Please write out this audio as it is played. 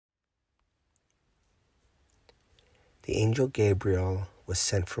The angel Gabriel was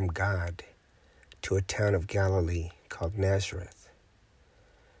sent from God to a town of Galilee called Nazareth,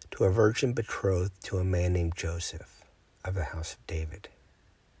 to a virgin betrothed to a man named Joseph of the house of David.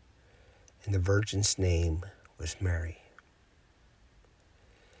 And the virgin's name was Mary.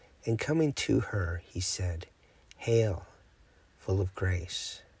 And coming to her, he said, "Hail, full of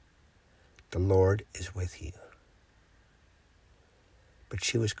grace, the Lord is with you." But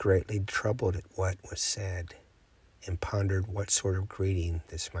she was greatly troubled at what was said, and pondered what sort of greeting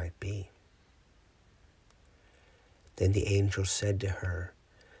this might be. Then the angel said to her,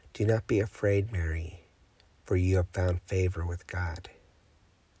 "Do not be afraid, Mary, for you have found favor with God.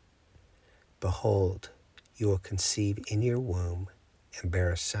 Behold, you will conceive in your womb and bear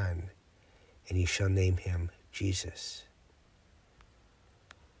a son, and you shall name him Jesus.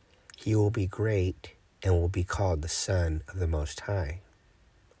 He will be great and will be called the Son of the Most High.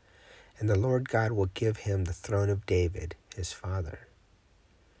 And the Lord God will give him the throne of David, his father,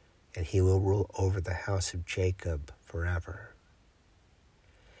 and he will rule over the house of Jacob forever.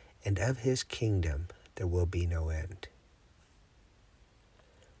 And of his kingdom there will be no end."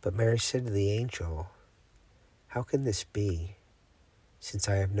 But Mary said to the angel, "How can this be, since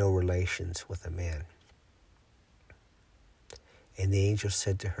I have no relations with a man?" And the angel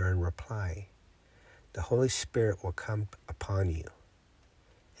said to her in reply, "The Holy Spirit will come upon you,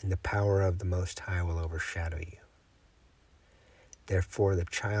 and the power of the Most High will overshadow you. Therefore the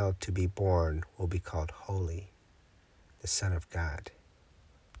child to be born will be called Holy, the Son of God.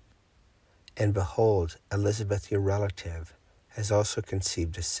 And behold, Elizabeth, your relative, has also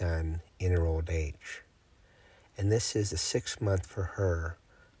conceived a son in her old age. And this is the 6th month for her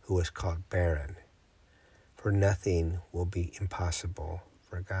who is called barren, for nothing will be impossible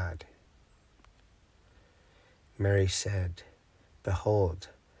for God." Mary said, "Behold,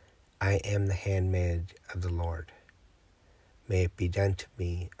 I am the handmaid of the Lord. May it be done to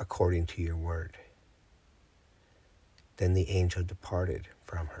me according to your word." Then the angel departed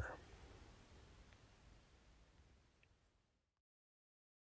from her.